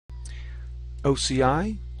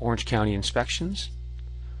OCI, Orange County Inspections,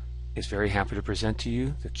 is very happy to present to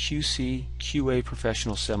you the QC QA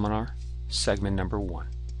Professional Seminar, segment number 1.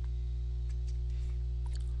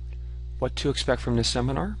 What to expect from this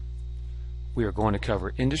seminar? We are going to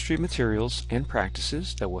cover industry materials and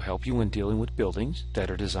practices that will help you when dealing with buildings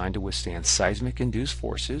that are designed to withstand seismic-induced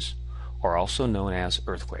forces, or also known as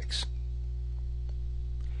earthquakes.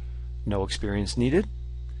 No experience needed.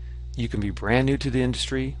 You can be brand new to the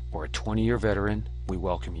industry or a 20-year veteran. We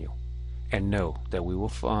welcome you. And know that we will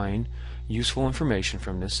find useful information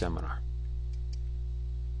from this seminar.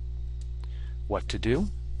 What to do?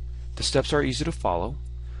 The steps are easy to follow.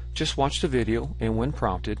 Just watch the video and when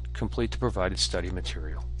prompted, complete the provided study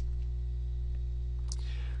material.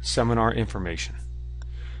 Seminar information.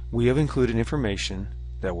 We have included information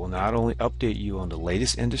that will not only update you on the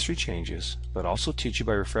latest industry changes, but also teach you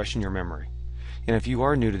by refreshing your memory. And if you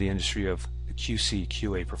are new to the industry of the QC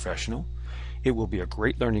QA professional, it will be a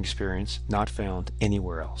great learning experience not found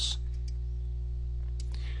anywhere else.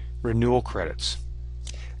 Renewal credits.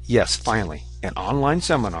 Yes, finally, an online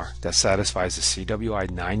seminar that satisfies the CWI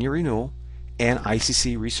 9-year renewal and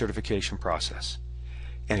ICC recertification process.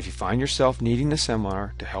 And if you find yourself needing the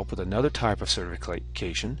seminar to help with another type of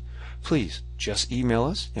certification, please just email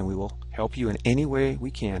us and we will help you in any way we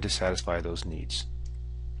can to satisfy those needs.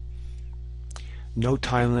 No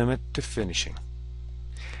time limit to finishing.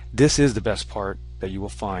 This is the best part that you will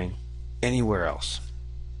find anywhere else.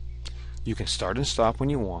 You can start and stop when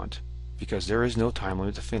you want because there is no time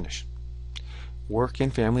limit to finish. Work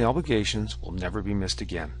and family obligations will never be missed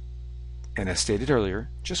again. And as stated earlier,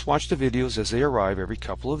 just watch the videos as they arrive every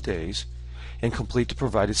couple of days and complete the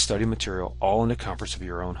provided study material all in the comforts of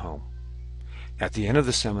your own home. At the end of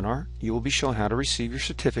the seminar, you will be shown how to receive your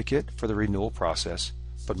certificate for the renewal process,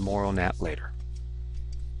 but more on that later.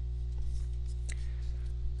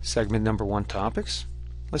 Segment number 1 topics.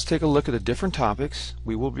 Let's take a look at the different topics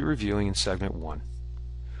we will be reviewing in segment 1.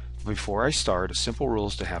 Before I start, a simple rule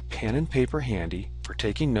is to have pen and paper handy for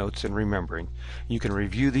taking notes and remembering. You can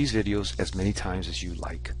review these videos as many times as you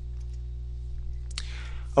like.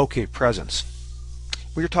 Okay, presence.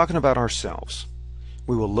 We are talking about ourselves.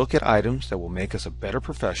 We will look at items that will make us a better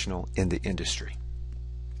professional in the industry.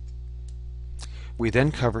 We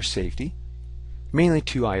then cover safety, mainly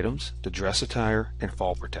 2 items, the dress attire and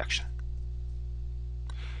fall protection.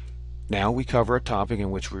 Now we cover a topic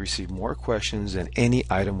in which we receive more questions than any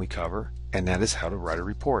item we cover, and that is how to write a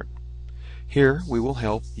report. Here we will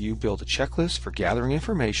help you build a checklist for gathering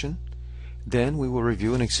information, then we will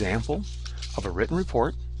review an example of a written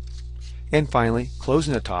report, and finally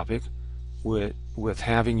closing the topic with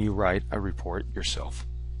having you write a report yourself.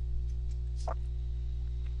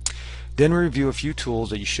 Then we review a few tools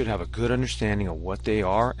that you should have a good understanding of what they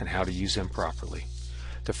are and how to use them properly.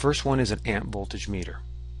 The first one is an amp voltage meter.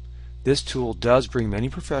 This tool does bring many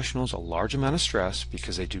professionals a large amount of stress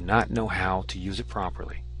because they do not know how to use it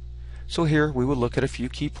properly. So here we will look at a few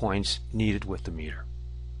key points needed with the meter.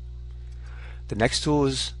 The next tool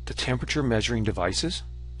is the temperature measuring devices.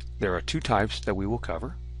 There are 2 types that we will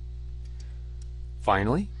cover.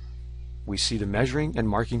 Finally, we see the measuring and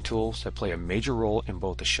marking tools that play a major role in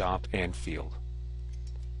both the shop and field.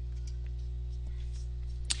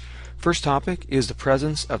 First topic is the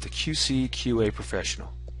presence of the QC QA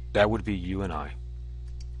professional. That would be you and I.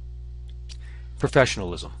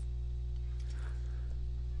 Professionalism.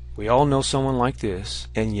 We all know someone like this,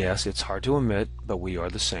 and yes, it's hard to admit, but we are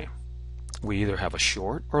the same. We either have a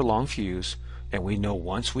short or long fuse, and we know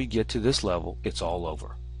once we get to this level, it's all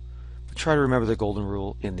over. But try to remember the golden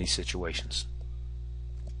rule in these situations.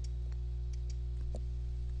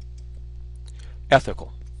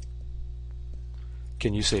 Ethical.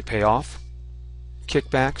 Can you say payoff?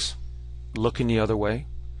 Kickbacks? Looking the other way?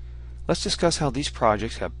 Let's discuss how these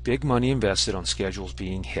projects have big money invested on schedules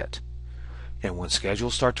being hit. And when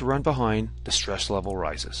schedules start to run behind, the stress level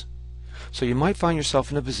rises. So you might find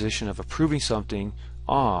yourself in a position of approving something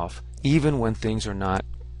off even when things are not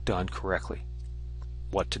done correctly.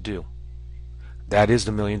 What to do? That is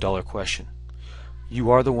the million-dollar question. You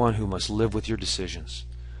are the one who must live with your decisions.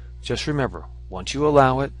 Just remember, once you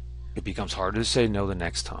allow it, it becomes harder to say no the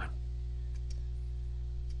next time.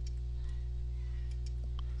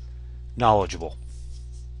 Knowledgeable.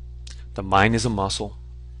 The mind is a muscle.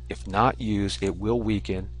 If not used, it will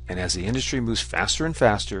weaken, and as the industry moves faster and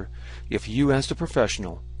faster, if you as the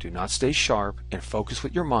professional do not stay sharp and focus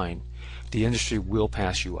with your mind, the industry will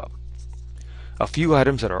pass you up. A few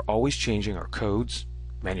items that are always changing are codes,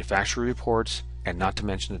 manufacturer reports, and not to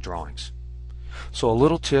mention the drawings. So a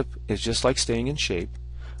little tip is just like staying in shape.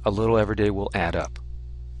 A little every day will add up.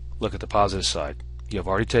 Look at the positive side. You have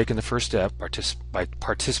already taken the first step by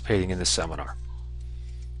participating in this seminar.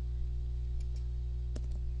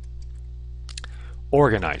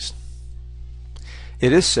 Organize.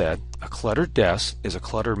 It is said a cluttered desk is a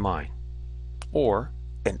cluttered mind, or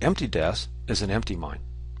an empty desk is an empty mind.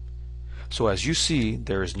 So as you see,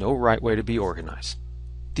 there is no right way to be organized.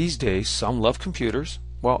 These days, some love computers,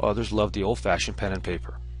 while others love the old-fashioned pen and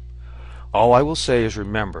paper. All I will say is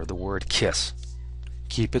remember the word KISS.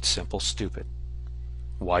 Keep it simple, stupid.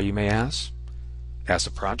 Why, you may ask? As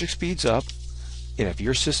the project speeds up, and if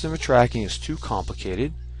your system of tracking is too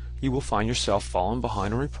complicated, you will find yourself falling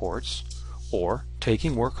behind on reports or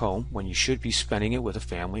taking work home when you should be spending it with a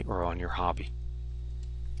family or on your hobby.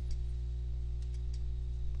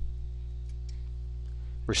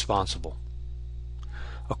 Responsible.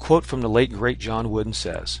 A quote from the late great John Wooden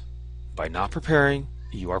says, "By not preparing,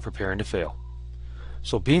 you are preparing to fail."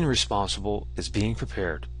 So being responsible is being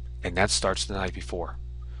prepared, and that starts the night before,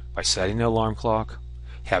 by setting the alarm clock,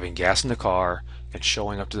 having gas in the car, and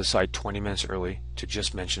showing up to the site 20 minutes early, to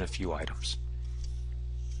just mention a few items.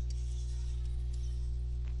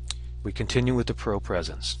 We continue with the pro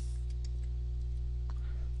presence.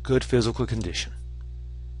 Good physical condition.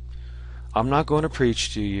 I'm not going to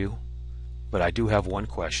preach to you, but I do have one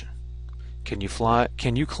question. Can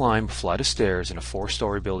you climb a flight of stairs in a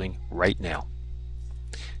 4-story building right now?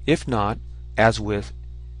 If not, as with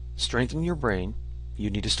strengthening your brain, you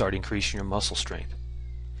need to start increasing your muscle strength.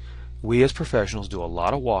 We as professionals do a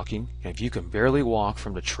lot of walking, and if you can barely walk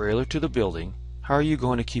from the trailer to the building, how are you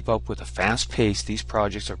going to keep up with the fast pace these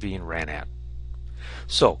projects are being ran at?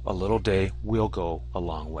 So a little day will go a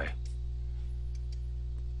long way.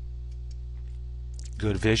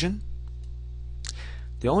 Good vision.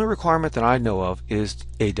 The only requirement that I know of is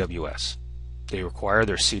AWS. They require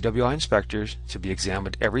their CWI inspectors to be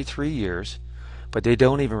examined every 3 years, but they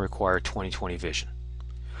don't even require 20/20 vision.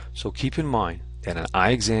 So keep in mind that an eye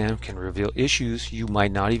exam can reveal issues you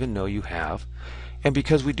might not even know you have, and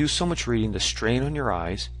because we do so much reading, the strain on your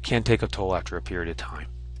eyes can take a toll after a period of time.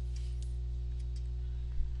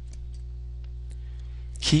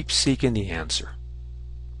 Keep seeking the answer.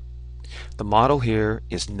 The motto here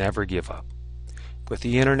is never give up. With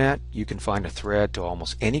the internet, you can find a thread to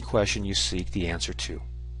almost any question you seek the answer to.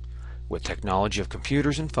 With technology of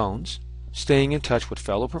computers and phones, staying in touch with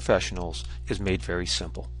fellow professionals is made very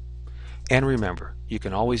simple. And remember, you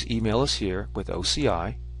can always email us here with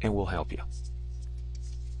OCI and we'll help you.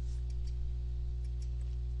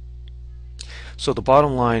 So the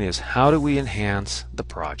bottom line is, how do we enhance the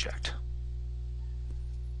project?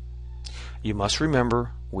 You must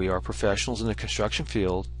remember we are professionals in the construction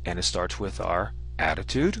field, and it starts with our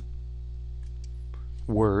attitude,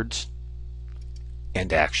 words,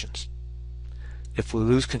 and actions. If we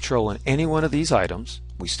lose control in any one of these items,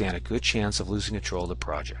 we stand a good chance of losing control of the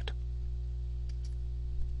project.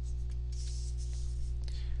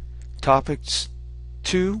 Topics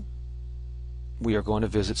 2, we are going to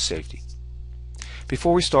visit safety.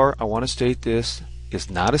 Before we start, I want to state this is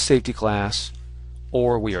not a safety class,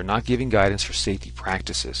 or we are not giving guidance for safety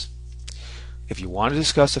practices. If you want to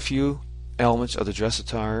discuss a few elements of the dress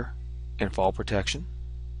attire and fall protection,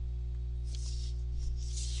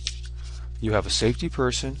 you have a safety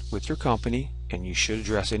person with your company and you should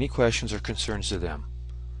address any questions or concerns to them.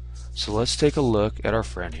 So let's take a look at our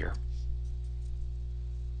friend here.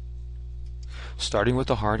 Starting with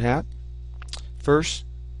the hard hat. First,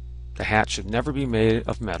 the hat should never be made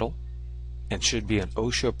of metal and should be an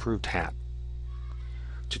OSHA approved hat.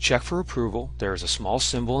 To check for approval, there is a small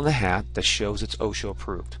symbol in the hat that shows it's OSHA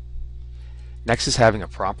approved. Next is having a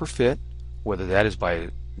proper fit, whether that is by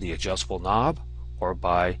the adjustable knob or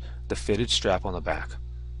by the fitted strap on the back.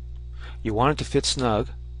 You want it to fit snug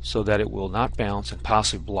so that it will not bounce and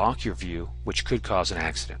possibly block your view, which could cause an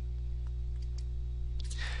accident.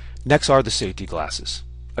 Next are the safety glasses.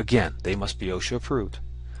 Again, they must be OSHA approved.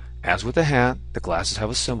 As with the hat, the glasses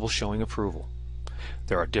have a symbol showing approval.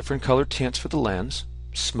 There are different color tints for the lens: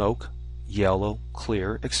 smoke, yellow,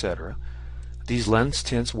 clear, etc. These lens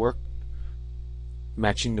tints work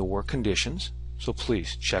matching the work conditions, so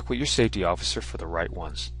please check with your safety officer for the right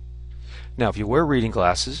ones. Now, if you wear reading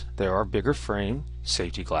glasses, there are bigger frame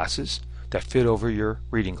safety glasses that fit over your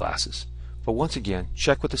reading glasses. But once again,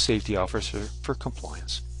 check with the safety officer for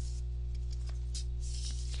compliance.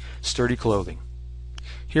 Sturdy clothing.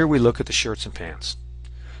 Here we look at the shirts and pants.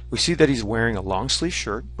 We see that he's wearing a long sleeve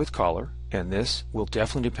shirt with collar, and this will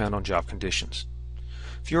definitely depend on job conditions.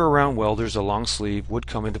 If you're around welders, a long sleeve would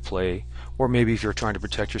come into play, or maybe if you're trying to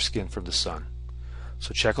protect your skin from the sun.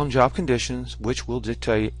 So check on job conditions, which will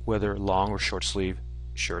dictate whether long or short sleeve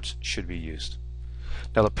shirts should be used.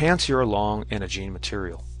 Now the pants here are long and a jean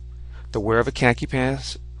material. The wear of a khaki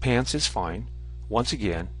pants is fine, once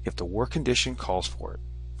again, if the work condition calls for it.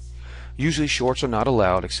 Usually shorts are not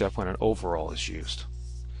allowed except when an overall is used.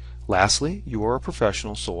 Lastly, you are a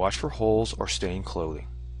professional, so watch for holes or stained clothing.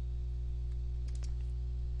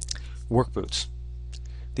 Work boots.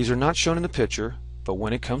 These are not shown in the picture, but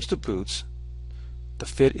when it comes to boots, the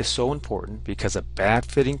fit is so important because a bad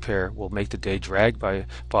fitting pair will make the day drag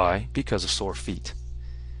by because of sore feet.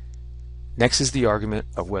 Next is the argument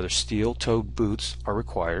of whether steel-toed boots are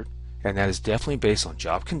required, and that is definitely based on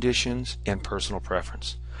job conditions and personal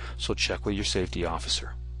preference, so check with your safety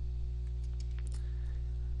officer.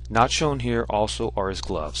 Not shown here also are his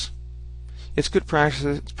gloves. It's good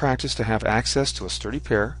practice to have access to a sturdy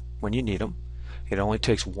pair when you need them. It only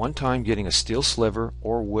takes one time getting a steel sliver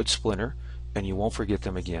or wood splinter and you won't forget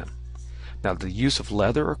them again. Now the use of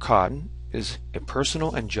leather or cotton is a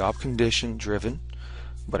personal and job condition driven,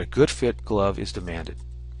 but a good fit glove is demanded.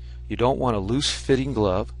 You don't want a loose fitting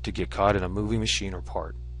glove to get caught in a moving machine or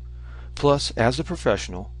part. Plus, as a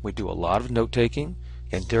professional, we do a lot of note taking,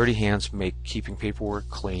 and dirty hands make keeping paperwork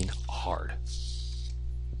clean hard.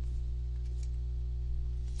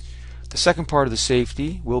 The second part of the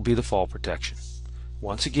safety will be the fall protection.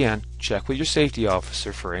 Once again, check with your safety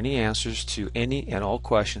officer for any answers to any and all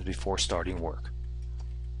questions before starting work.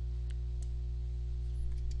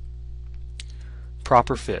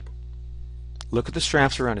 Proper fit. Look at the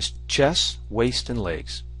straps around his chest, waist, and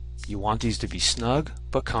legs. You want these to be snug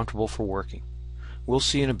but comfortable for working. We'll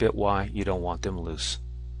see in a bit why you don't want them loose.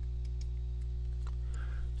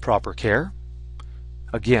 Proper care.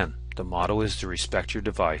 Again, the motto is to respect your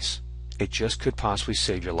device. It just could possibly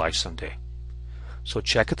save your life someday. So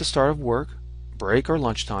check at the start of work, break, or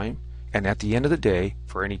lunchtime, and at the end of the day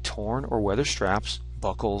for any torn or weather straps,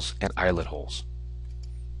 buckles, and eyelet holes.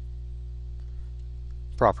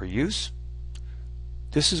 Proper use.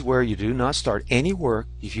 This is where you do not start any work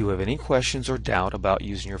if you have any questions or doubt about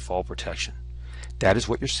using your fall protection. That is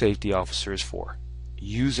what your safety officer is for.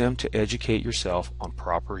 Use them to educate yourself on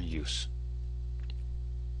proper use.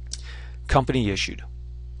 Company issued.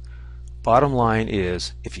 Bottom line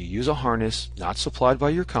is, if you use a harness not supplied by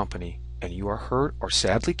your company and you are hurt or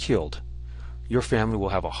sadly killed, your family will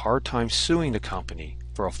have a hard time suing the company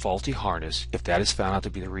for a faulty harness if that is found out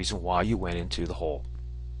to be the reason why you went into the hole.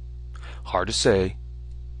 Hard to say,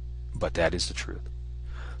 but that is the truth.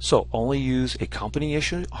 So only use a company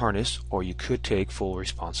issued harness or you could take full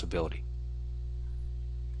responsibility.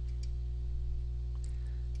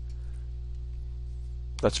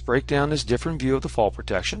 Let's break down this different view of the fall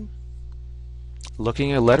protection.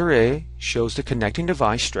 Looking at letter A shows the connecting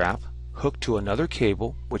device strap hooked to another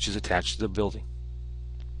cable which is attached to the building.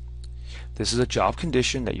 This is a job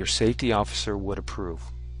condition that your safety officer would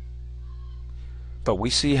approve. But we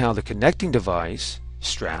see how the connecting device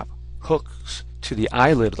strap hooks to the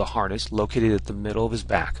eyelid of the harness located at the middle of his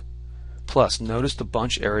back. Plus, notice the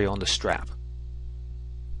bunch area on the strap.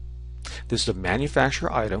 This is a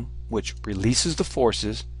manufacturer item which releases the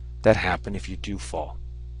forces that happen if you do fall.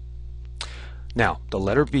 Now, the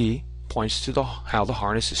letter B points to how the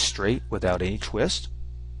harness is straight without any twist.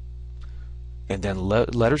 And then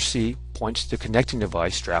letter C points to the connecting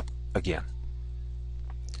device strap again.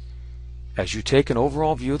 As you take an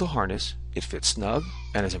overall view of the harness, it fits snug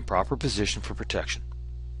and is in proper position for protection.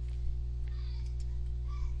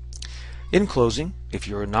 In closing, if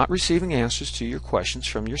you are not receiving answers to your questions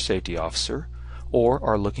from your safety officer or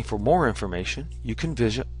are looking for more information, you can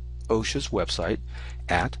visit OSHA's website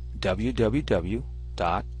at www.osha.gov.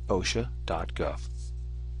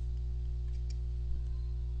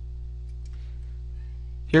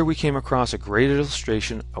 Here we came across a great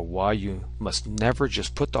illustration of why you must never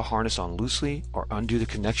just put the harness on loosely or undo the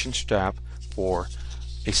connection strap for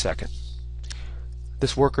a second.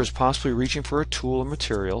 This worker is possibly reaching for a tool or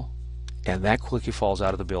material and that quickly falls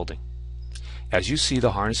out of the building. As you see,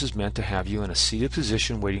 the harness is meant to have you in a seated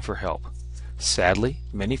position waiting for help. Sadly,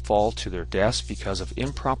 many fall to their deaths because of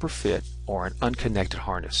improper fit or an unconnected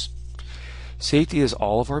harness. Safety is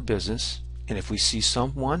all of our business, and if we see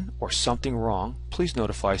someone or something wrong, please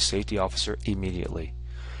notify a safety officer immediately.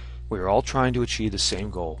 We are all trying to achieve the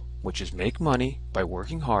same goal, which is make money by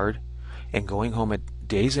working hard and going home at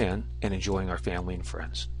day's end and enjoying our family and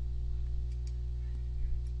friends.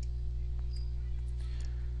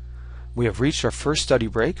 We have reached our first study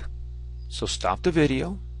break, so stop the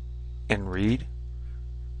video and read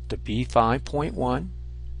the B5.1,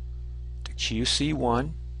 the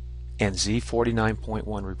QC1, and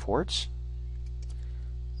Z49.1 reports.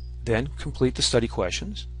 Then complete the study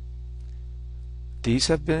questions. These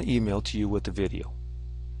have been emailed to you with the video.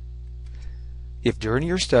 If during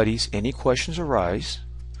your studies any questions arise,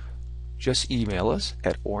 just email us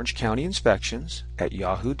at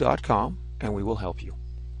orangecountyyinspections@yahoo.com and we will help you.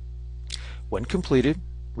 When completed,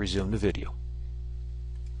 resume the video.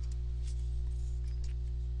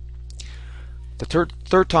 The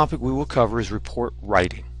third topic we will cover is report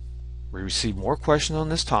writing. We receive more questions on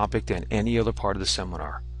this topic than any other part of the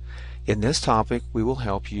seminar. In this topic, we will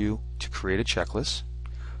help you to create a checklist.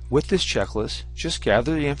 With this checklist, just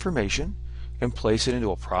gather the information and place it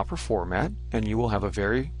into a proper format, and you will have a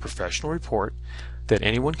very professional report that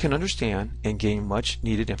anyone can understand and gain much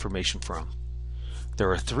needed information from.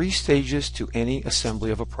 There are 3 stages to any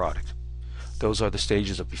assembly of a product. Those are the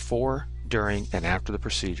stages of before, during, and after the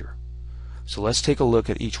procedure. So let's take a look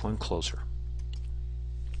at each one closer.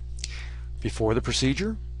 Before the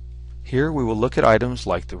procedure, here we will look at items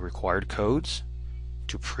like the required codes,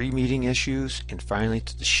 to pre-meeting issues, and finally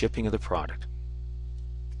to the shipping of the product.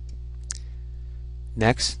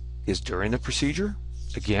 Next is during the procedure.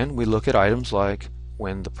 Again, we look at items like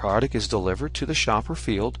when the product is delivered to the shop or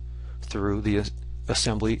field through the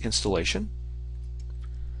assembly installation.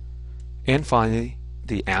 And finally,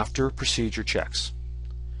 the after procedure checks.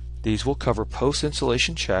 These will cover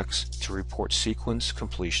post-installation checks to report sequence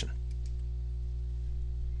completion.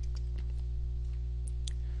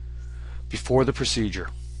 Before the procedure.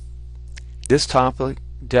 This topic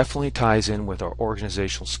definitely ties in with our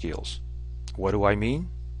organizational skills. What do I mean?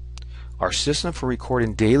 Our system for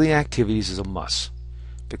recording daily activities is a must,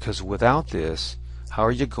 because without this, how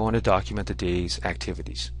are you going to document the day's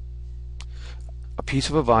activities? A piece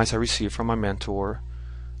of advice I received from my mentor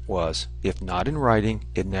was, if not in writing,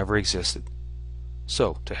 it never existed.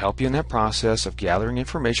 So, to help you in that process of gathering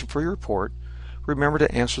information for your report, remember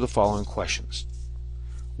to answer the following questions.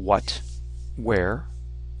 What, where,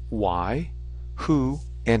 why, who,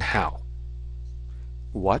 and how.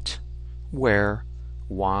 What, where,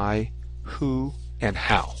 why, who, and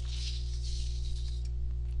how.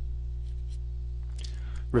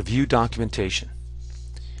 Review documentation.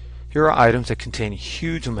 Here are items that contain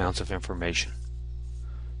huge amounts of information.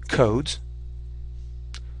 Codes,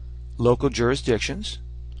 local jurisdictions,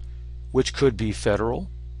 which could be federal,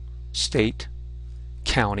 state,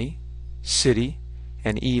 county, city,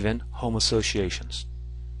 and even home associations.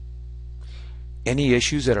 Any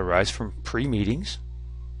issues that arise from pre-meetings,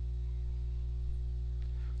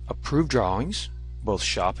 approved drawings, both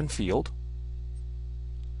shop and field,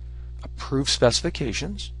 approved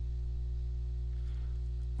specifications,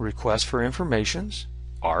 requests for informations,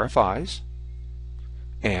 RFIs,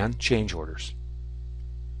 and change orders.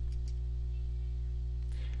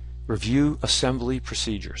 Review assembly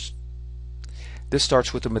procedures. This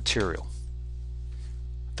starts with the material,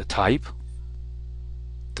 the type,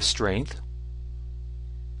 the strength,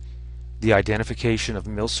 the identification of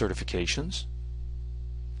mill certifications,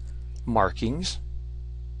 markings,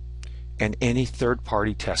 and any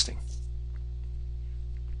third-party testing.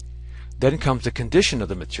 Then comes the condition of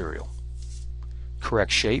the material,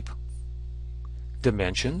 correct shape,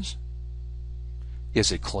 dimensions,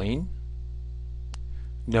 is it clean,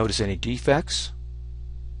 notice any defects,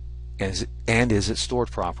 and is it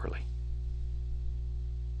stored properly.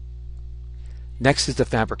 Next is the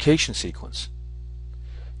fabrication sequence.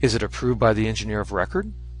 Is it approved by the engineer of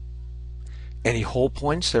record? Any hole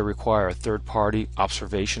points that require a third-party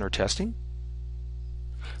observation or testing?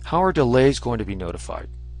 How are delays going to be notified?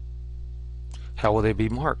 How will they be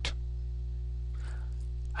marked?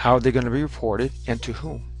 How are they going to be reported, and to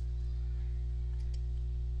whom?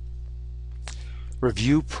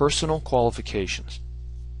 Review personal qualifications.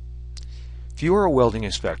 If you are a welding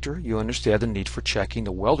inspector, you understand the need for checking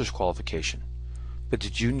the welder's qualification. But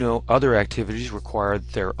did you know other activities require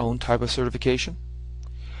their own type of certification?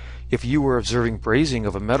 If you were observing brazing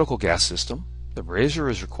of a medical gas system, the brazier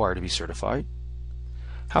is required to be certified.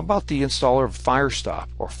 How about the installer of fire stop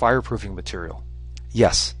or fireproofing material?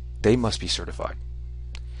 Yes, they must be certified.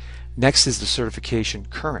 Next is the certification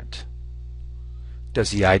current.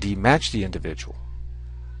 Does the ID match the individual?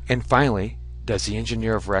 And finally, does the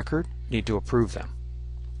engineer of record need to approve them?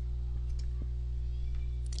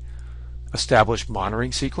 Establish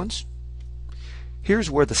monitoring sequence. Here's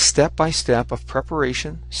where the step-by-step of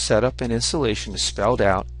preparation, setup, and installation is spelled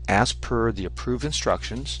out as per the approved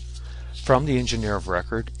instructions from the engineer of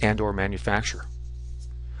record and/or manufacturer.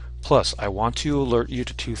 Plus, I want to alert you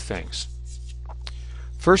to 2 things.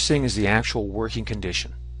 First thing is the actual working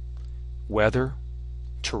condition: weather,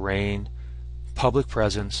 terrain, public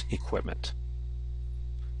presence, equipment.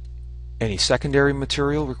 Any secondary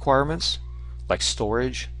material requirements like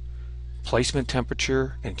storage, placement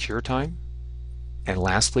temperature, and cure time. And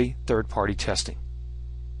lastly, third-party testing.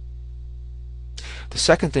 The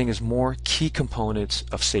second thing is more key components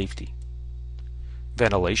of safety.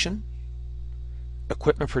 Ventilation.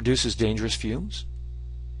 Equipment produces dangerous fumes.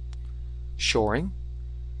 Shoring.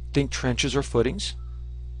 Think trenches or footings.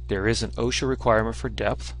 There is an OSHA requirement for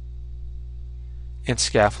depth. And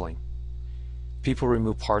scaffolding. People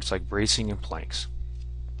remove parts like bracing and planks.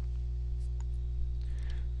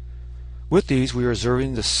 With these, we are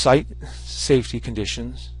observing the site safety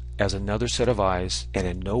conditions as another set of eyes and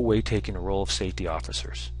in no way taking a role of safety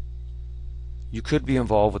officers. You could be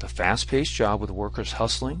involved with a fast-paced job with workers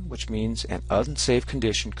hustling, which means an unsafe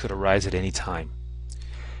condition could arise at any time.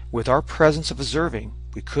 With our presence of observing,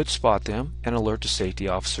 we could spot them and alert the safety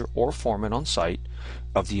officer or foreman on site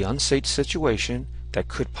of the unsafe situation that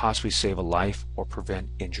could possibly save a life or prevent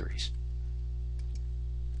injuries.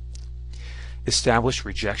 Establish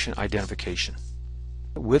rejection identification.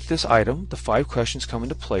 With this item, the 5 questions come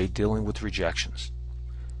into play dealing with rejections.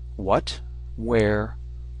 What, where,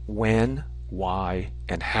 when, why,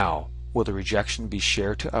 and how will the rejection be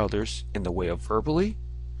shared to others in the way of verbally,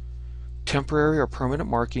 temporary or permanent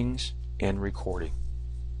markings, and recording?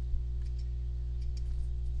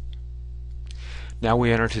 Now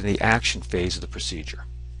we enter into the action phase of the procedure.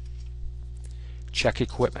 Check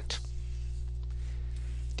equipment.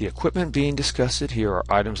 The equipment being discussed here are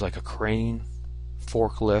items like a crane,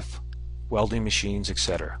 forklift, welding machines,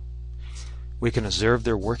 etc. We can observe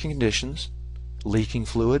their working conditions, leaking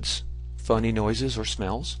fluids, funny noises or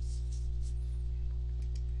smells.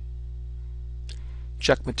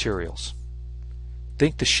 Check materials.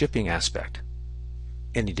 Think the shipping aspect.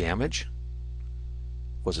 Any damage?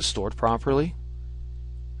 Was it stored properly?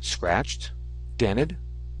 Scratched? Dented?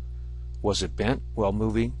 Was it bent while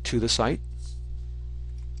moving to the site?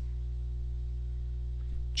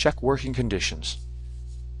 Check working conditions.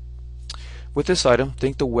 With this item,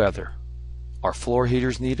 think the weather. Are floor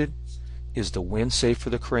heaters needed? Is the wind safe for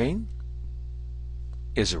the crane?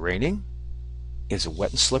 Is it raining? Is it wet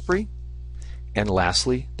and slippery? And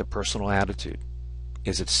lastly, the personal attitude.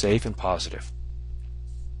 Is it safe and positive?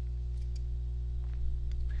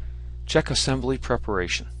 Check assembly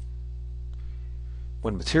preparation.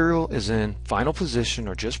 When material is in final position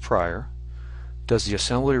or just prior, does the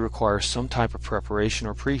assembly require some type of preparation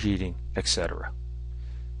or preheating, etc.?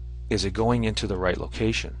 Is it going into the right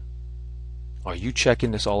location? Are you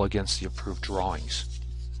checking this all against the approved drawings?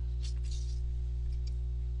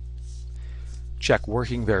 Check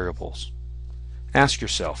working variables. Ask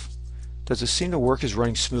yourself, does it seem the work is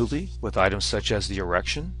running smoothly with items such as the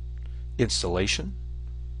erection, installation,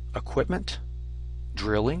 equipment,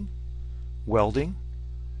 drilling, welding,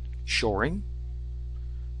 shoring,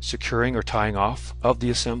 securing or tying off of the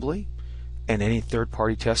assembly, and any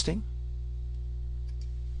third-party testing?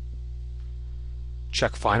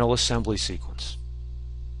 Check final assembly sequence.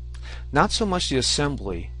 Not so much the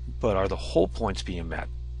assembly, but are the whole points being met?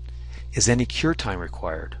 Is any cure time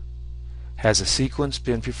required? Has the sequence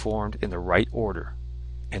been performed in the right order?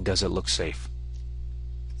 And does it look safe?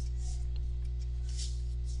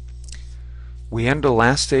 We enter the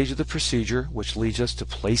last stage of the procedure, which leads us to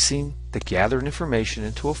placing the gathered information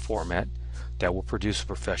into a format that will produce a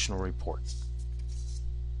professional report.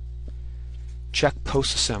 Check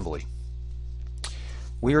post-assembly.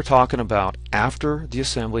 We are talking about after the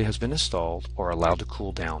assembly has been installed or allowed to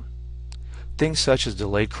cool down. Things such as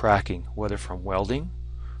delayed cracking, whether from welding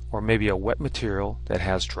or maybe a wet material that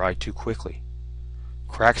has dried too quickly.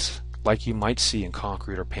 Cracks like you might see in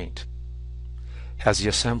concrete or paint. Has the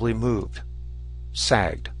assembly moved,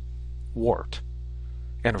 sagged, warped?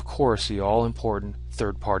 And of course the all-important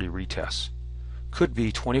third-party retests. Could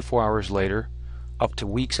be 24 hours later, up to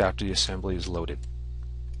weeks after the assembly is loaded.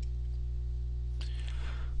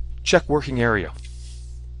 Check working area.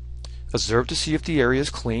 Observe to see if the area is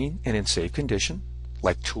clean and in safe condition,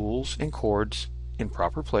 like tools and cords in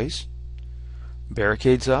proper place,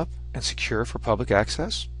 barricades up and secure for public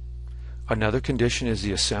access. Another condition is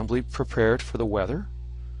the assembly prepared for the weather,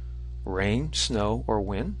 rain, snow, or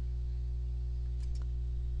wind.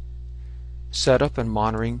 Setup and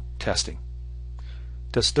monitoring testing.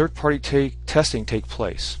 Does third-party testing take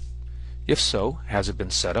place? If so, has it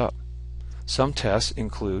been set up? Some tests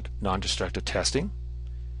include non-destructive testing,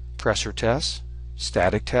 pressure tests,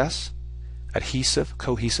 static tests, adhesive,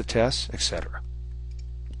 cohesive tests, etc.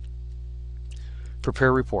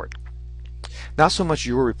 Prepare report. Not so much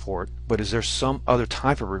your report, but is there some other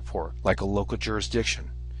type of report, like a local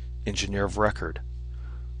jurisdiction, engineer of record?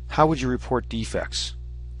 How would you report defects,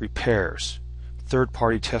 repairs,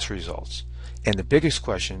 third-party test results? And the biggest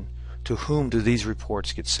question, to whom do these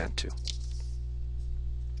reports get sent to?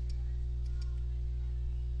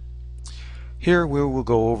 Here we will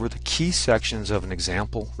go over the key sections of an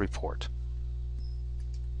example report.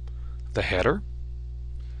 The header.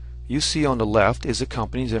 You see on the left is the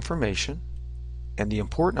company's information, and the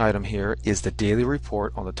important item here is the daily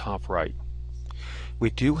report on the top right.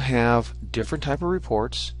 We do have different type of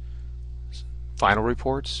reports, final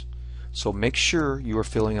reports, so make sure you are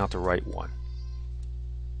filling out the right one.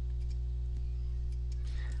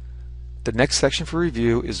 The next section for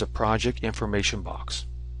review is the project information box.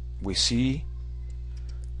 We see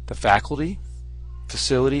the faculty,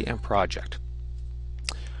 facility, and project.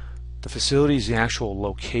 The facility is the actual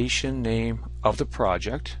location name of the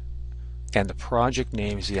project, and the project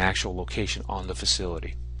name is the actual location on the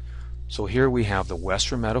facility. So here we have the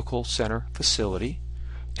Western Medical Center facility,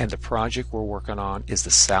 and the project we're working on is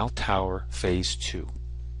the South Tower Phase 2.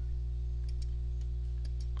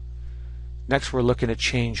 Next we're looking at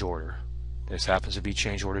change order. This happens to be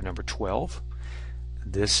change order number 12.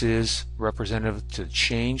 This is representative to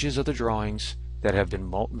changes of the drawings that have been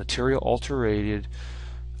material alterated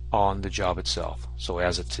on the job itself. So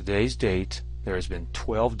as of today's date, there has been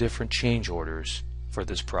 12 different change orders for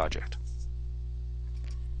this project.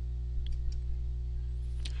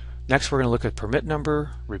 Next we're going to look at permit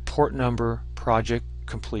number, report number, project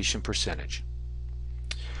completion percentage.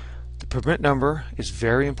 The permit number is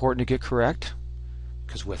very important to get correct,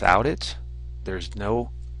 because without it there's no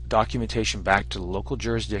documentation back to the local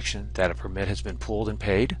jurisdiction that a permit has been pulled and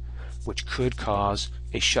paid, which could cause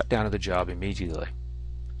a shutdown of the job immediately.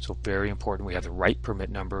 So very important we have the right permit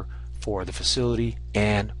number for the facility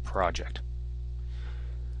and project.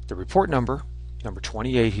 The report number, number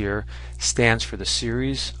 28 here, stands for the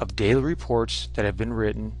series of daily reports that have been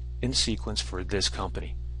written in sequence for this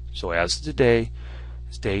company. So as of today's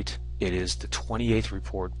date, it is the 28th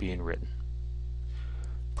report being written.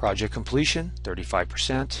 Project completion,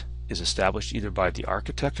 35%, is established either by the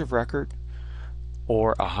architect of record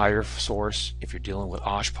or a higher source. If you're dealing with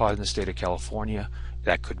OSHPD in the state of California,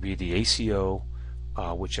 that could be the ACO,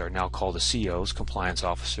 which are now called the COs, compliance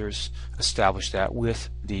officers, establish that with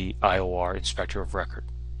the IOR, inspector of record.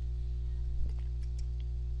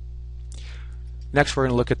 Next we're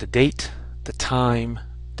going to look at the date, the time,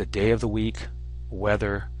 the day of the week,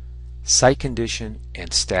 weather, site condition,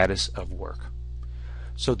 and status of work.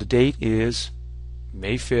 So the date is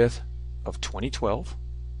May 5th of 2012.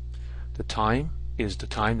 The time is the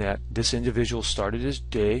time that this individual started his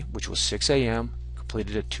day, which was 6 a.m.,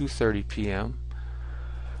 completed at 2:30 p.m.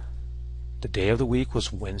 The day of the week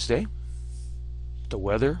was Wednesday. The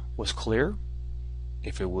weather was clear.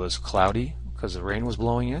 If it was cloudy because the rain was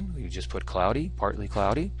blowing in, you just put cloudy, partly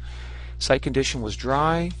cloudy. Site condition was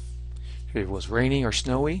dry. If it was raining or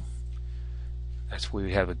snowy, that's where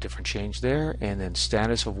we have a different change there. And then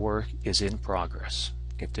status of work is in progress.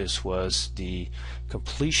 If this was the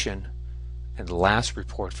completion and the last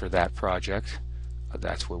report for that project,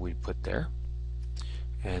 that's what we put there.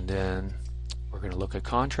 And then we're going to look at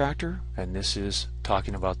contractor, and this is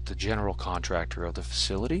talking about the general contractor of the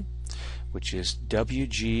facility, which is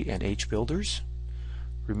WG&H Builders.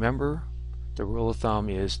 Remember, the rule of thumb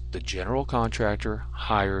is the general contractor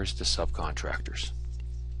hires the subcontractors.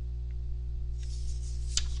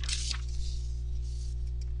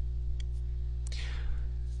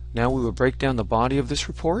 Now we will break down the body of this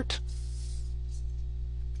report.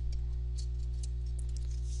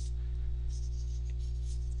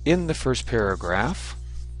 In the first paragraph,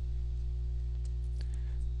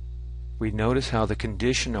 we notice how the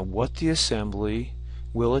condition of what the assembly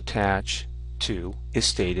will attach to is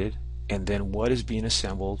stated, and then what is being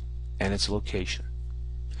assembled and its location.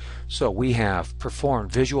 So we have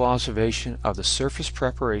performed visual observation of the surface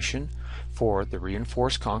preparation for the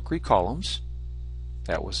reinforced concrete columns.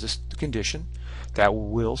 That was the condition. That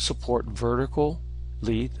will support vertically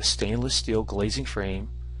the stainless steel glazing frame.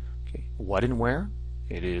 Okay. What and where?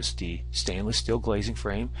 It is the stainless steel glazing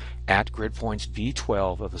frame at grid points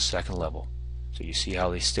B12 of the second level. So you see how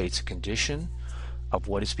they states a condition of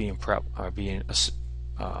what is being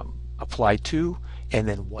applied to, and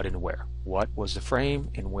then what and where. What was the frame,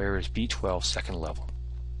 and where is B12 second level.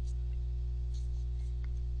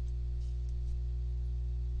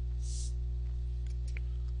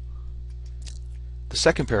 The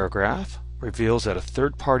second paragraph reveals that a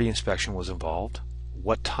third-party inspection was involved,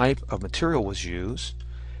 what type of material was used,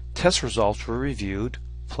 test results were reviewed,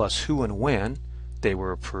 plus who and when they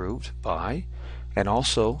were approved by, and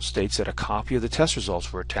also states that a copy of the test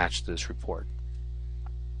results were attached to this report.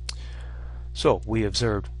 So we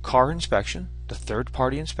observed Carr Inspection, the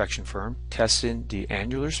third-party inspection firm, testing the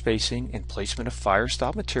annular spacing and placement of fire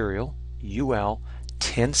stop material, UL,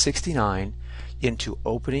 1069 into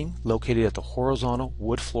opening located at the horizontal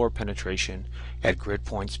wood floor penetration at grid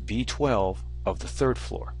points B12 of the third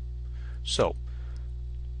floor. So,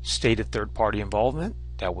 stated third-party involvement,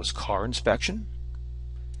 that was car inspection.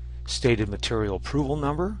 Stated material approval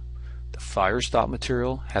number, the fire stop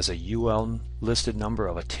material has a UL listed number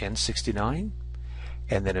of a 1069,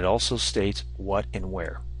 and then it also states what and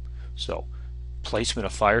where. So, placement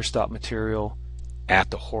of fire stop material at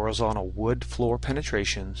the horizontal wood floor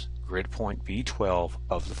penetrations, grid point B12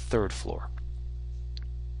 of the third floor.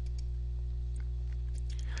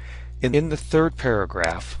 In the third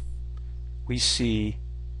paragraph, we see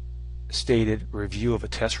stated review of a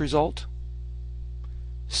test result,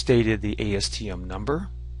 stated the ASTM number,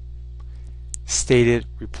 stated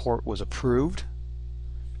report was approved,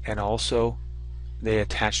 and also they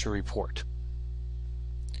attached a report.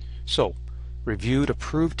 So, reviewed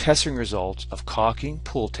approved testing results of caulking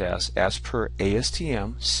pool test as per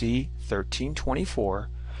ASTM C1324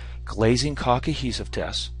 glazing caulk adhesive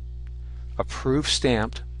test, approved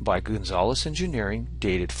stamped by Gonzalez Engineering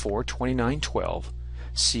dated 4/29/12,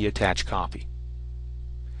 see attached copy.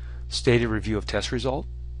 Stated review of test result,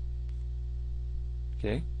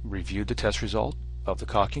 okay, reviewed the test result of the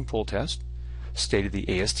caulking pool test, stated the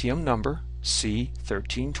ASTM number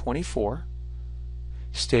C1324,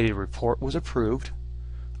 stated report was approved,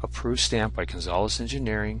 approved stamped by Gonzalez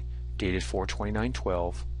Engineering dated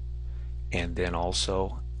 4/29/12, and then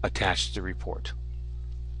also attached the report.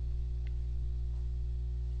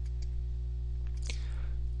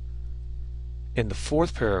 In the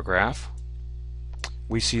fourth paragraph,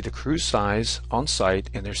 we see the crew size on site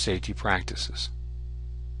and their safety practices.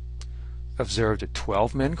 Observed a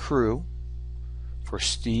 12-man crew for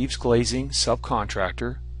Steve's Glazing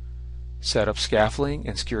subcontractor, set up scaffolding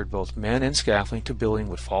and secured both men and scaffolding to building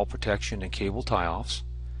with fall protection and cable tie-offs.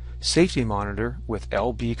 Safety monitor with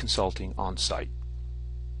LB Consulting on site.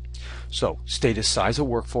 So, stated size of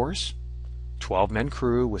workforce, 12-man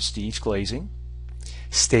crew with Steve's Glazing.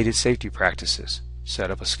 Stated safety practices,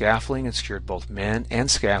 set up a scaffolding and secured both men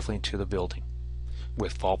and scaffolding to the building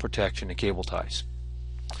with fall protection and cable ties.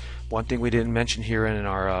 One thing we didn't mention here in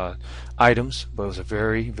our items, but it was a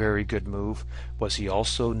very, very good move, was he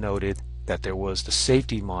also noted that there was the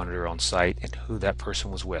safety monitor on site and who that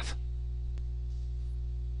person was with.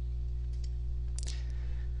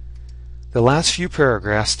 The last few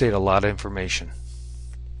paragraphs state a lot of information.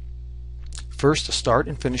 First, the start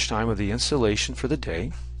and finish time of the installation for the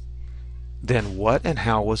day, then what and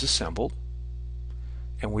how was assembled,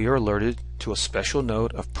 and we are alerted to a special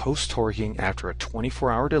note of post-torquing after a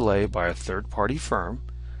 24-hour delay by a third-party firm,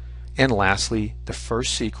 and lastly, the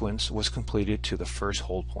first sequence was completed to the first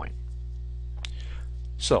hold point.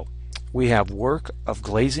 So, we have work of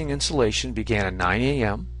glazing installation began at 9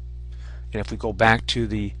 a.m., and if we go back to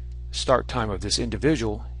the start time of this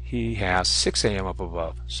individual, he has 6 a.m. up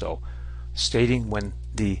above. So, stating when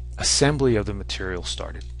the assembly of the material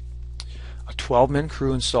started. A 12-man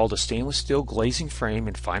crew installed a stainless steel glazing frame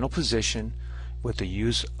in final position with the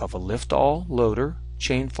use of a lift-all loader,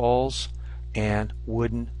 chain falls, and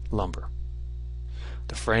wooden lumber.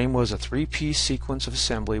 The frame was a 3-piece sequence of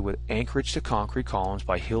assembly with anchorage to concrete columns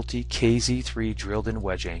by Hilti KZ3 drilled-in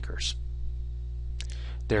wedge anchors.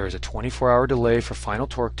 There is a 24-hour delay for final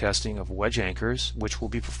torque testing of wedge anchors, which will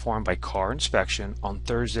be performed by car inspection on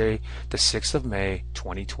Thursday, the 6th of May,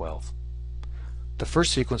 2012. The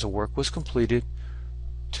first sequence of work was completed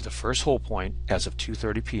to the first hold point as of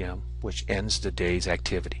 2:30 p.m., which ends the day's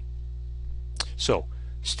activity. So,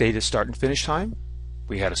 stated start and finish time,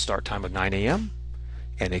 we had a start time of 9 a.m.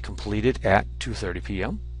 and it completed at 2:30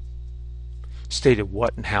 p.m. Stated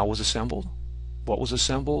what and how was assembled. What was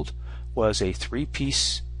assembled was a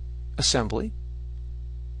 3-piece assembly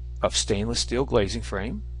of stainless steel glazing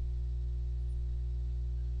frame,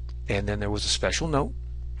 and then there was a special note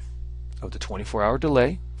of the 24-hour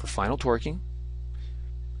delay for final torquing,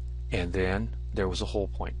 and then there was a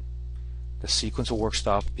hold point. The sequence of work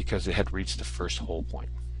stopped because it had reached the first hold point.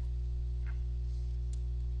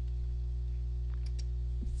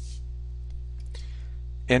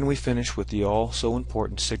 And we finish with the also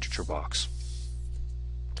important signature box.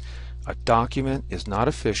 A document is not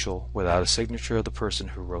official without a signature of the person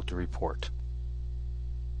who wrote the report.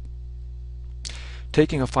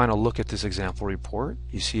 Taking a final look at this example report,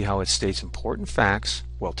 you see how it states important facts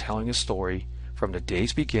while telling a story from the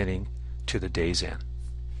day's beginning to the day's end.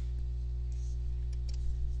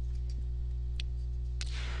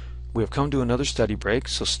 We have come to another study break,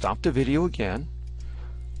 so stop the video again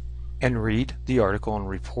and read the article on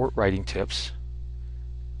report writing tips.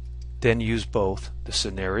 Then use both the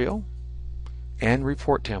scenario and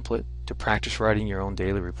report template to practice writing your own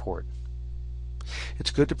daily report.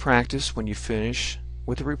 It's good to practice when you finish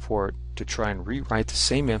with the report to try and rewrite the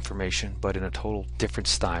same information but in a total different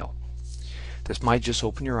style. This might just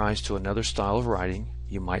open your eyes to another style of writing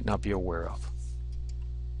you might not be aware of.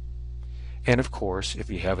 And of course, if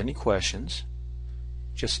you have any questions,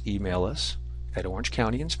 just email us at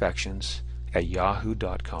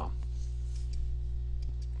orangecountyyinspections@yahoo.com.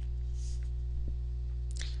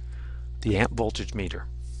 The amp voltage meter.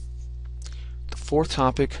 The fourth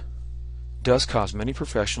topic does cause many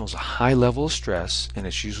professionals a high level of stress, and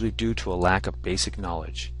it's usually due to a lack of basic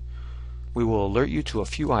knowledge. We will alert you to a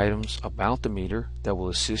few items about the meter that will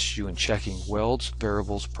assist you in checking Weld's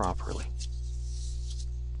variables properly.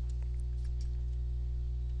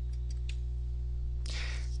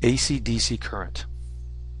 AC-DC current.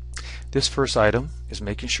 This first item is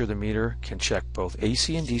making sure the meter can check both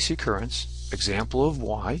AC and DC currents. Example of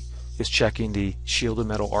why is checking the shielded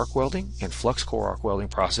metal arc welding and flux core arc welding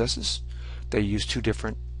processes. They use two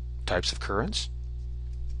different types of currents.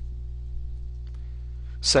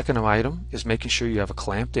 Second item is making sure you have a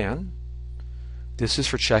clamped end. This is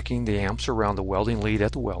for checking the amps around the welding lead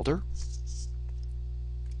at the welder.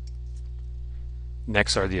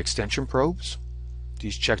 Next are the extension probes.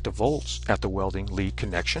 These check the volts at the welding lead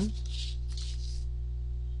connection.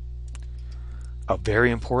 A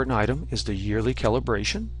very important item is the yearly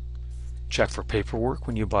calibration. Check for paperwork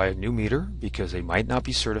when you buy a new meter because they might not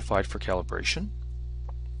be certified for calibration.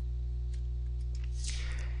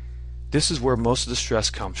 This is where most of the stress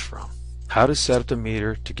comes from. How to set up the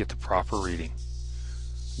meter to get the proper reading.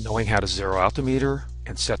 Knowing how to zero out the meter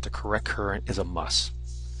and set the correct current is a must.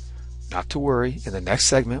 Not to worry, in the next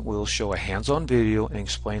segment we will show a hands-on video and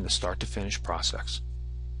explain the start to finish process.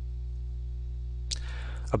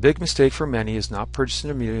 A big mistake for many is not purchasing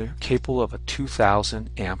a meter capable of a 2000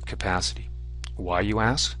 amp capacity. Why, you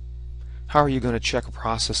ask? How are you going to check a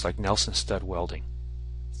process like Nelson stud welding?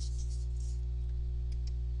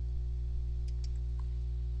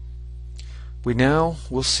 We now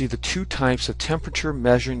will see the two types of temperature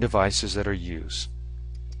measuring devices that are used.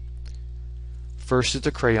 First is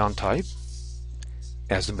the crayon type.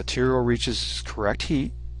 As the material reaches its correct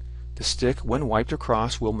heat, the stick, when wiped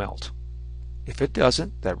across, will melt. If it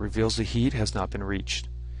doesn't, that reveals the heat has not been reached.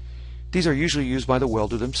 These are usually used by the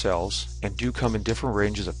welder themselves and do come in different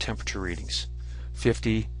ranges of temperature readings,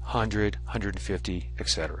 50, 100, 150,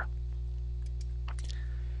 etc.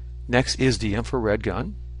 Next is the infrared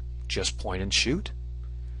gun. Just point and shoot.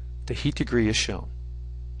 The heat degree is shown.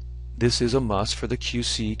 This is a must for the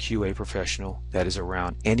QC/QA professional that is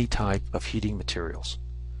around any type of heating materials.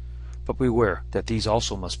 But beware that these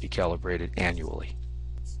also must be calibrated annually.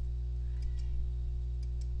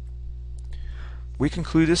 We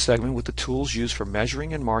conclude this segment with the tools used for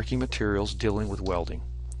measuring and marking materials dealing with welding.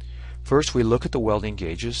 First, we look at the welding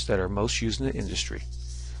gauges that are most used in the industry.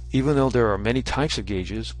 Even though there are many types of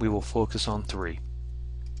gauges, we will focus on three.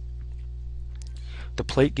 The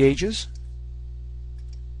plate gauges.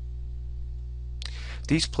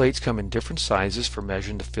 These plates come in different sizes for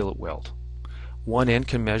measuring the fillet weld. One end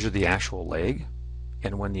can measure the actual leg,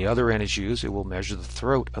 and when the other end is used, it will measure the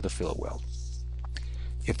throat of the fillet weld.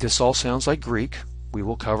 If this all sounds like Greek, we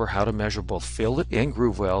will cover how to measure both fillet and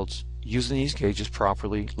groove welds using these gauges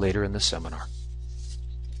properly later in the seminar.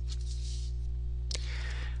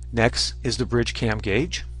 Next is the bridge cam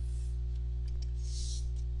gauge.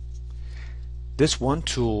 This one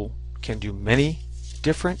tool can do many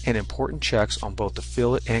different and important checks on both the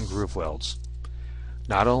fillet and groove welds,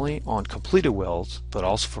 not only on completed welds but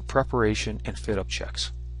also for preparation and fit-up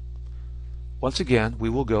checks. Once again, we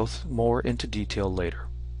will go more into detail later.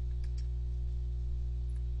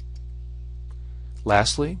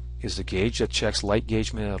 Lastly is the gauge that checks light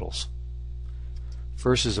gauge metals.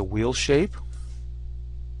 First is a wheel shape,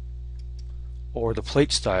 or the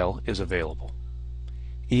plate style is available.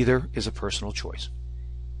 Either is a personal choice.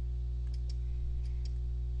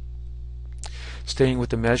 Staying with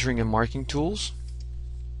the measuring and marking tools,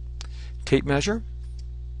 tape measure.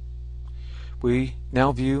 We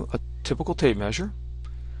now view a typical tape measure.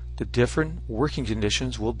 The different working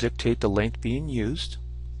conditions will dictate the length being used.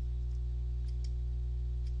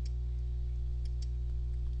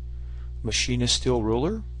 Machinist steel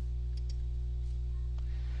ruler.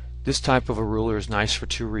 This type of a ruler is nice for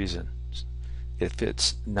two reasons. It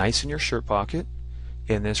fits nice in your shirt pocket,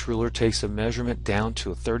 and this ruler takes the measurement down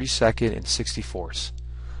to a 32nd and 64ths,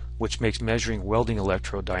 which makes measuring welding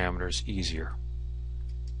electrode diameters easier.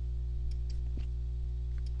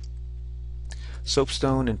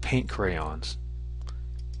 Soapstone and paint crayons.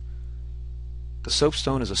 The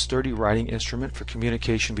soapstone is a sturdy writing instrument for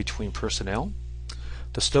communication between personnel.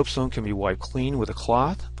 The soapstone can be wiped clean with a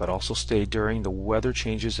cloth, but also stay during the weather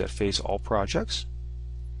changes that face all projects.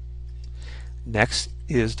 Next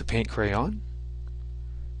is the paint crayon.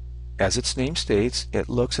 As its name states, it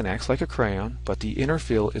looks and acts like a crayon, but the inner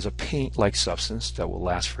fill is a paint-like substance that will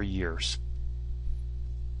last for years.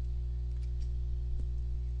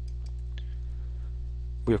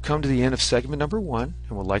 We have come to the end of segment number 1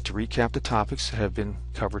 and would like to recap the topics that have been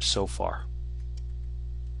covered so far.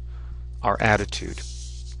 Our attitude.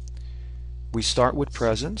 We start with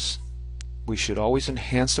presence. We should always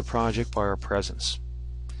enhance the project by our presence.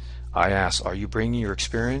 I ask, are you bringing your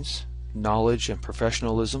experience, knowledge, and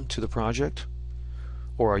professionalism to the project?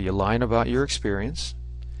 Or are you lying about your experience,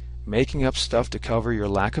 making up stuff to cover your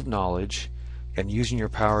lack of knowledge, and using your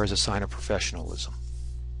power as a sign of professionalism?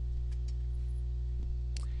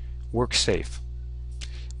 Work safe.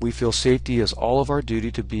 We feel safety is all of our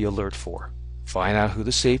duty to be alert for. Find out who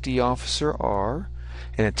the safety officer are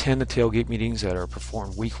and attend the tailgate meetings that are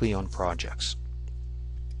performed weekly on projects.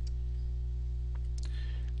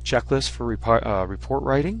 Checklist for report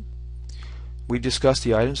writing. We discussed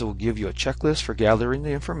the items that will give you a checklist for gathering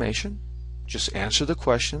the information. Just answer the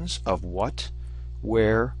questions of what,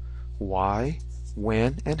 where, why,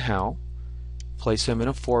 when, and how. Place them in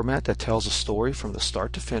a format that tells a story from the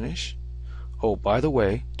start to finish. Oh, by the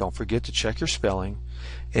way, don't forget to check your spelling,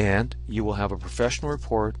 and you will have a professional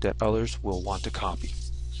report that others will want to copy.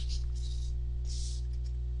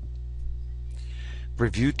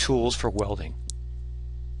 Review tools for welding.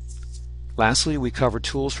 Lastly, we covered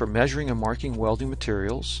tools for measuring and marking welding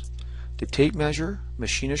materials, the tape measure,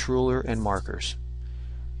 machinist ruler, and markers.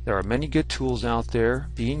 There are many good tools out there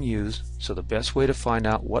being used, so the best way to find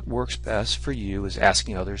out what works best for you is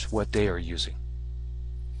asking others what they are using.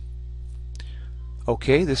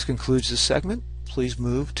 Okay, this concludes this segment. Please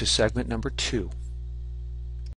move to segment number 2.